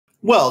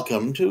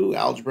Welcome to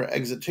Algebra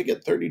Exit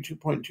Ticket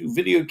 32.2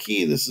 Video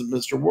Key. This is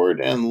Mr. Ward,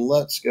 and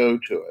let's go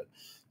to it.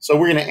 So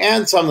we're going to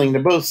add something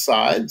to both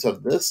sides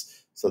of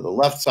this, so the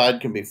left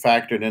side can be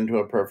factored into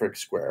a perfect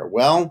square.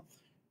 Well,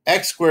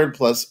 x squared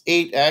plus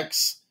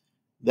 8x,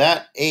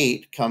 that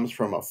 8 comes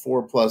from a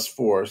 4 plus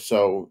 4,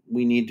 so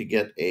we need to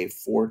get a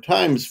 4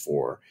 times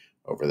 4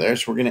 over there.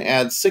 So we're going to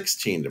add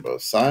 16 to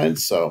both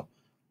sides, so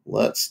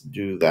let's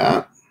do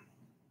that.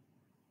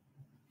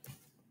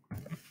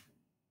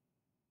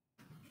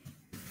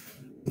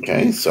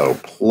 Okay, so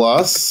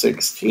plus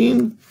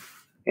 16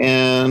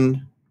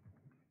 and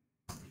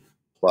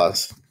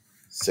plus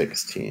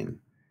 16.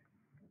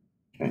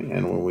 Okay,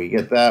 and when we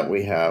get that,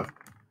 we have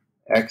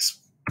x,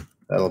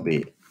 that'll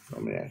be,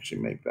 let me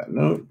actually make that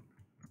note.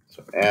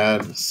 So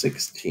add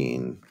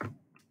 16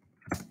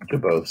 to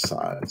both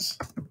sides.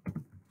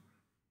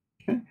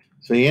 Okay,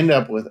 so you end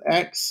up with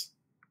x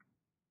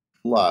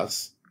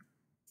plus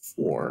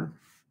 4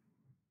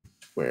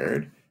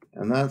 squared,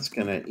 and that's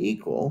going to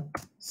equal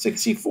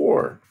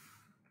 64.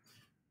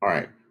 All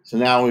right, so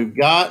now we've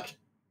got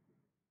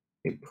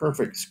a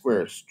perfect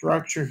square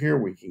structure here.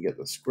 We can get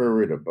the square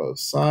root of both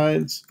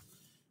sides,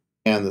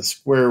 and the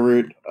square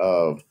root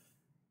of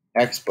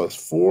x plus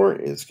 4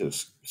 is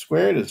just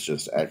squared, it's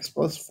just x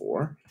plus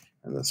 4,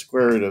 and the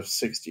square root of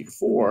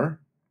 64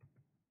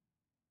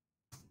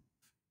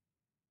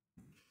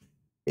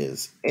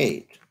 is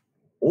 8,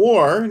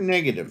 or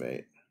negative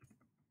 8.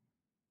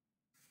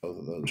 Both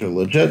of those are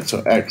legit,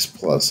 so x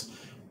plus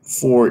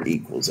 4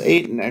 equals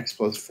 8, and x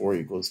plus 4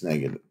 equals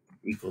negative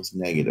 8. Let's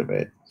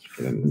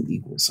get an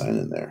equal sign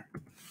in there.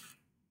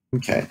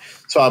 Okay,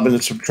 so I'm going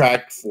to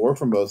subtract 4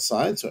 from both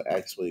sides, so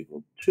x will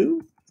equal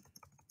 2,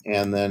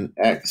 and then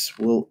x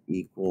will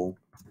equal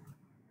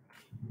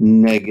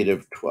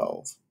negative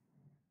 12.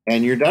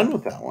 And you're done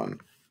with that one.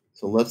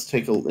 So let's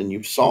take a, and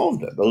you've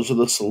solved it. Those are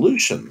the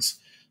solutions.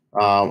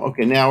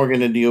 Okay, now we're going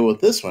to deal with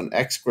this one.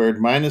 X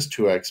squared minus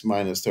 2x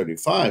minus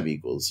 35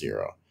 equals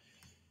 0.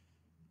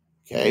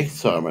 Okay,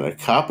 so I'm going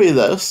to copy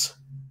this.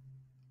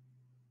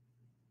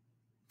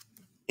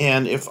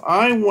 And if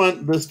I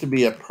want this to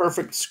be a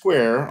perfect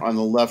square on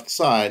the left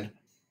side,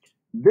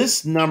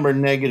 this number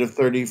negative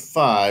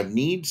 35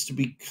 needs to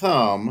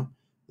become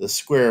the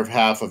square of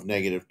half of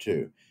negative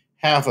 2.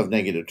 Half of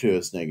negative 2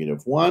 is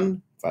negative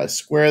 1. If I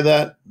square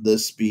that,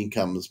 this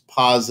becomes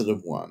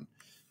positive 1.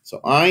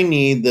 So I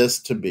need this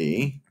to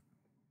be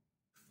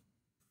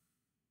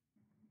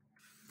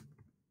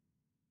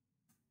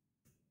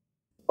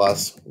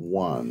plus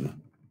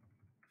 1.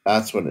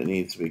 That's what it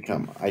needs to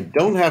become. I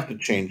don't have to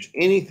change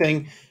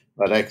anything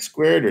about x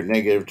squared or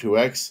negative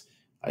 2x.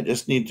 I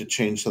just need to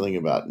change something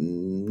about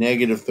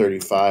negative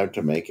 35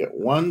 to make it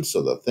 1.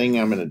 So the thing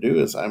I'm going to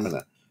do is I'm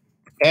going to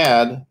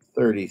add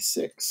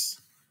 36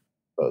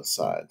 both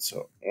sides.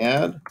 So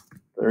add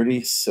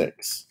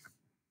 36.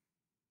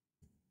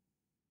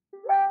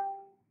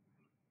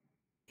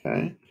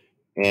 Okay.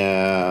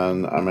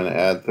 And I'm going to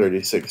add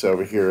 36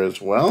 over here as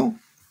well.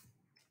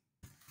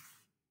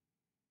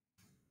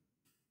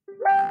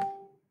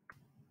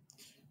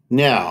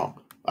 Now,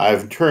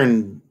 I've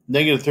turned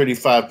negative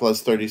 35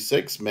 plus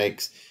 36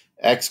 makes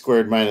x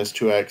squared minus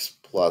 2x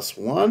plus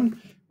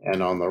 1.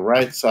 And on the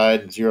right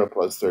side, 0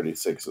 plus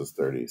 36 is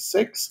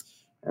 36.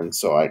 And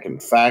so I can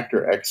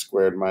factor x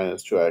squared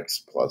minus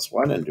 2x plus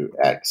 1 and do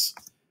x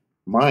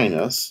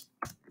minus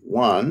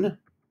 1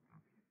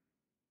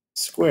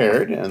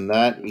 squared, and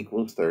that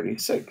equals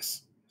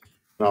 36.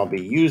 And I'll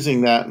be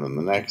using that in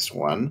the next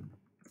one,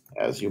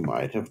 as you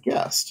might have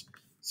guessed.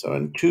 So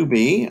in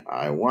 2b,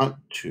 I want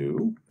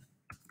to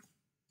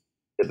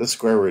get the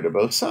square root of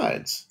both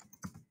sides.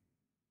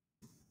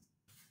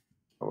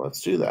 So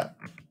let's do that.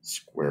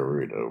 Square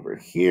root over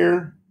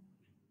here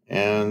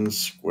and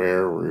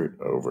square root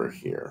over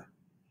here.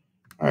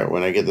 All right,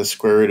 when I get the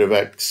square root of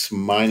x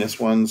minus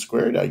 1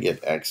 squared, I get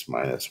x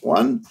minus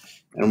 1.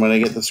 And when I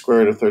get the square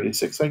root of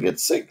 36, I get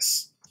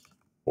 6.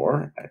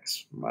 Or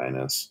x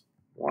minus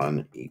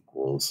 1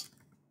 equals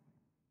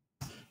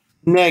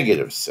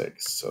negative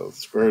 6. So the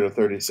square root of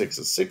 36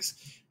 is 6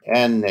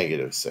 and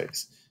negative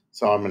 6.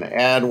 So I'm going to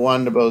add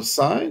 1 to both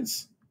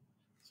sides.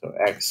 So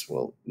x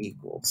will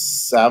equal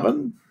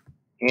 7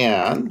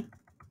 and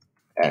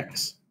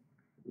x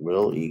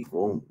will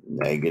equal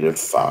negative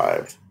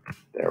 5.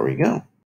 There we go.